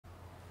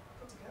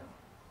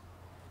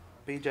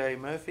BJ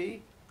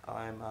Murphy.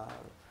 I'm a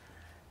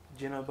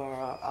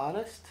Jinibara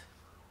artist.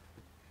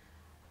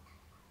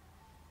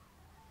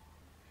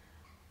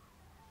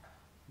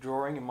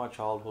 Drawing in my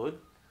childhood,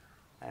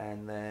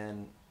 and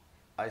then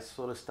I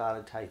sort of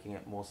started taking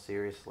it more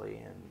seriously,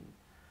 and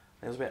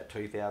it was about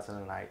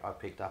 2008 I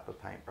picked up a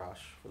paintbrush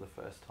for the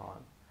first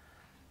time.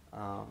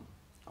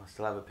 I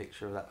still have a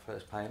picture of that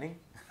first painting.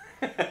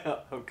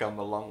 I've come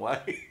a long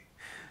way.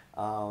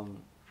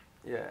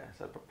 Yeah,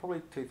 so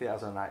probably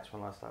 2008 is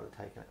when I started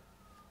taking it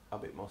a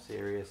bit more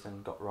serious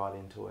and got right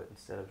into it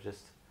instead of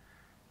just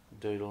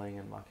doodling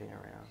and mucking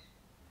around.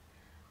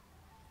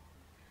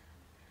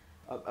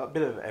 A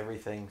bit of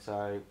everything,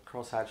 so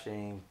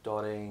cross-hatching,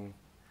 dotting.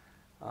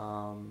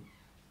 I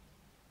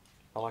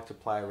like to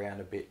play around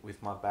a bit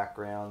with my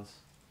backgrounds.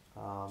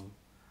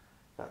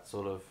 That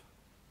sort of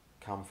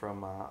come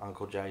from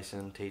Uncle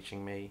Jason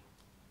teaching me,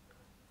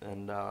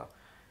 and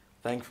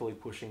thankfully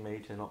pushing me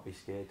to not be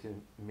scared to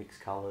mix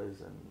colours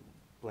and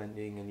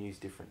blending and use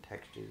different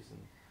textures and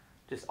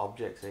just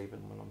objects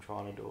even when I'm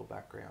trying to do a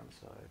background.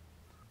 So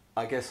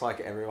I guess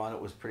like everyone,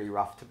 it was pretty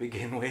rough to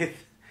begin with.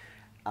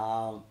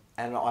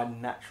 And I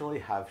naturally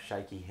have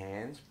shaky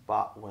hands,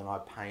 but when I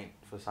paint,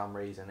 for some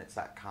reason, it's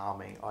that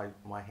calming.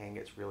 My hand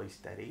gets really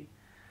steady,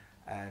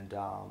 and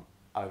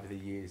over the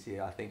years,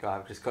 yeah, I think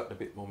I've just gotten a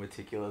bit more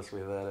meticulous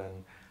with it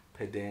and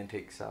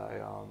pedantic.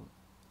 So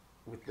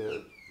with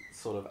the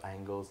sort of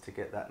angles to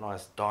get that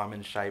nice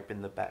diamond shape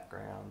in the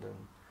background,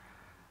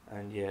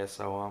 and yeah,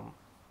 so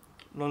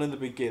not in the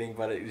beginning,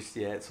 but it just,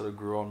 yeah, it sort of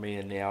grew on me,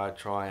 and now I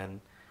try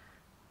and,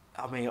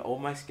 I mean,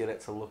 almost get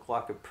it to look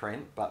like a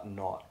print, but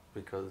not,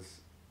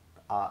 because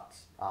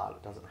art's art.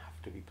 It doesn't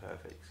have to be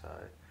perfect. So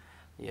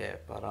yeah,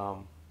 but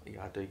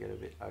yeah, I do get a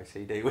bit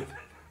OCD with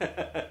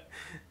it.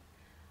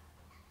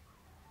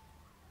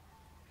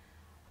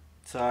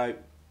 So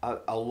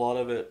a lot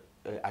of it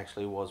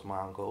actually was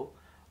my uncle,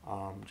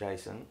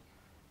 Jason.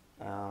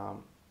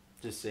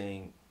 Just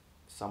seeing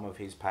some of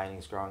his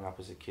paintings growing up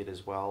as a kid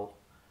as well.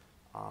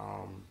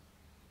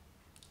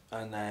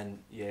 And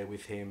then, yeah,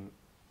 with him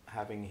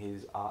having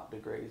his art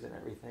degrees and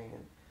everything,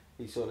 and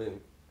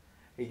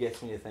he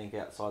gets me to think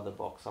outside the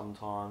box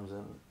sometimes,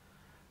 and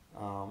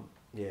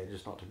yeah,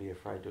 just not to be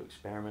afraid to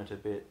experiment a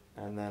bit.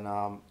 And then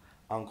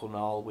Uncle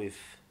Noel with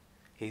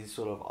his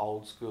sort of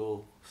old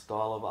school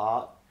style of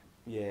art,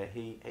 yeah,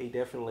 he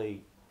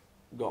definitely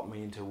got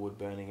me into wood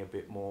burning a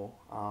bit more.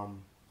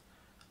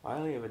 I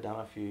only ever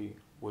done a few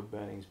wood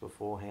burnings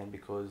beforehand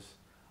because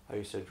I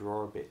used to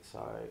draw a bit,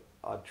 so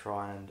I'd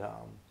try and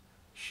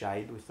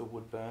shade with the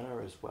wood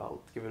burner as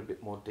well to give it a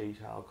bit more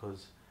detail,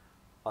 because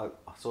I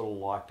sort of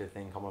like to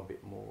think I'm a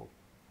bit more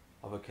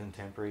of a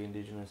contemporary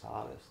Indigenous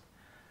artist.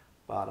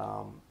 But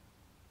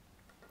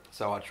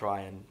so I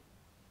try and,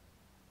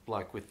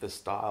 like with the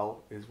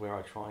style is where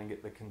I try and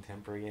get the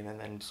contemporary in, and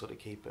then sort of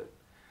keep it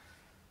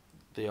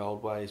the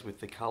old ways with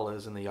the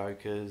colours and the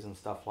ochres and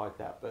stuff like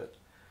that. But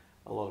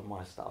a lot of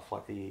my stuff,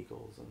 like the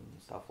eagles and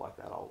stuff like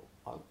that,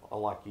 I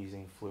like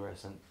using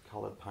fluorescent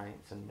coloured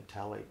paints and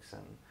metallics,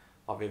 and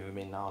I've even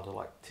been known to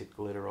like tip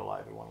glitter all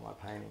over one of my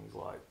paintings.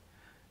 Like,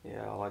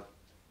 yeah, I like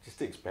just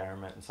to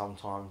experiment, and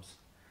sometimes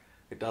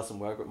it doesn't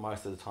work, but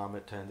most of the time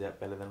it turns out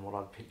better than what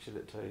I'd pictured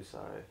it to. So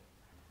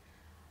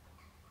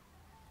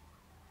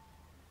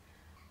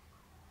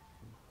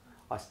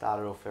I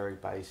started off very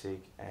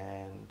basic,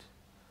 and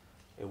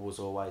it was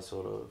always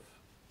sort of,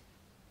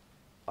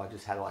 I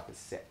just had like a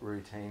set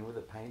routine with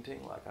a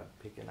painting. Like I'd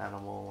pick an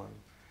animal and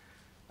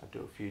I'd do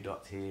a few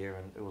dots here,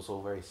 and it was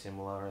all very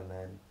similar. And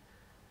then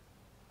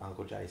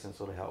Uncle Jason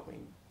sort of helped me,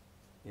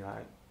 you know,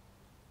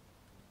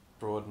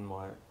 broaden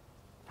my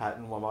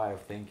pattern, my way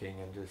of thinking,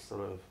 and just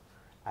sort of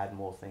add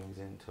more things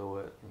into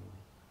it, and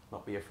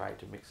not be afraid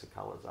to mix the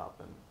colours up,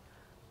 and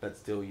but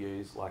still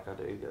use, like I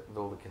do,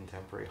 all the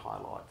contemporary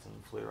highlights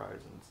and fluoros,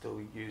 and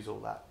still use all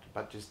that,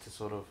 but just to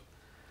sort of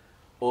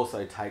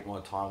also take my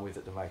time with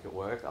it to make it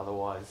work.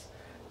 Otherwise,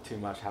 too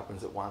much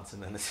happens at once,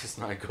 and then it's just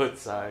no good.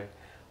 So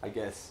I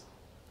guess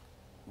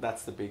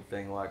that's the big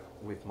thing. Like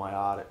with my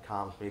art, it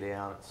calms me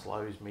down, it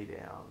slows me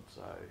down,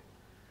 so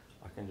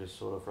I can just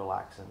sort of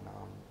relax and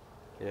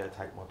yeah,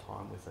 take my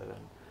time with it.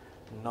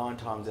 And 9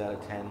 times out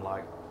of 10,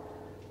 like,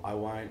 I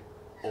won't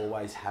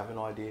always have an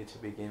idea to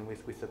begin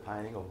with the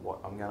painting of what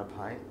I'm going to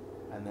paint,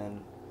 and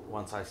then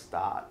once I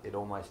start, it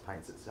almost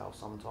paints itself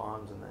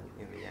sometimes, and then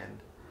in the end,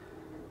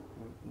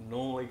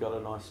 normally got a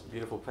nice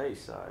beautiful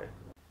piece. So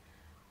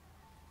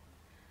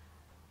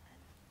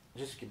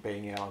just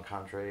being out on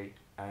country,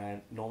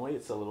 and normally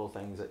it's the little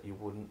things that you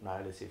wouldn't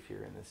notice if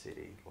you're in the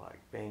city, like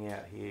being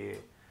out here.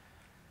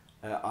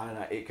 I don't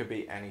know, it could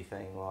be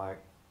anything, like,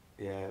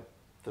 yeah,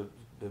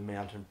 the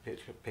mountain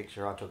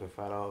picture I took a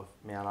photo of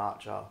Mount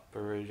Archer,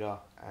 Baruja,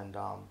 and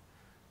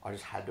I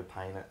just had to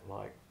paint it.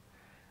 Like,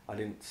 I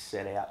didn't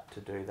set out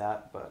to do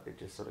that, but it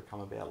just sort of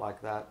come about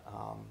like that.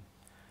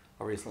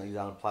 I recently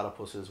done a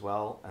platypus as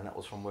well, and that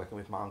was from working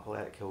with my uncle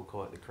out at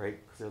Kilcoy at the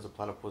creek, because there was a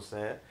platypus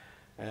there,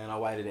 and I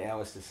waited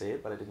hours to see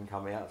it, but it didn't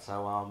come out,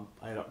 so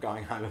I ended up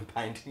going home and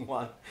painting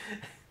one.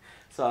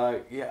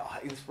 So yeah,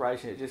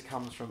 inspiration, it just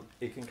comes from,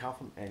 it can come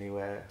from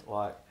anywhere,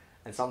 like,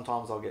 and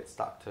sometimes I'll get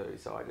stuck too,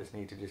 so I just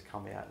need to just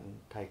come out and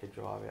take a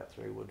drive out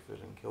through Woodford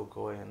and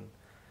Kilcoy, and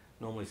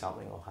normally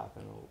something will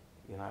happen, or,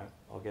 you know,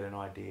 I'll get an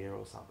idea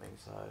or something.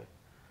 So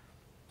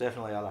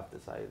definitely I'd have to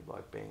say,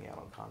 like, being out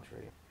on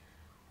country.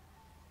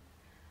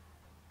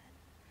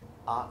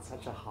 Art's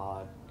such a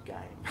hard game.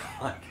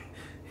 Like,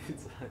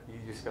 it's,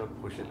 you just got to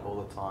push it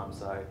all the time.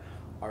 So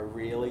I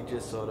really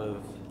just sort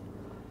of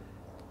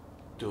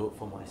do it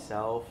for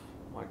myself,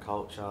 my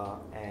culture,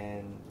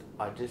 and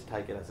I just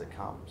take it as it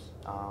comes.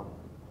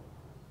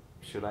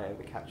 Should I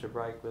ever catch a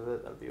break with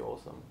it, that'd be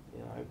awesome, you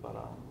know. But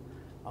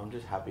I'm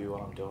just happy with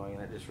what I'm doing,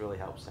 and it just really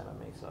helps center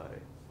me. So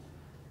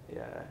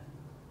yeah,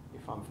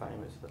 if I'm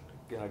famous,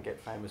 you know, get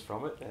famous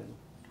from it, then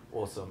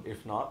awesome.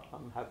 If not,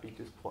 I'm happy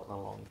just plodding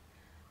along.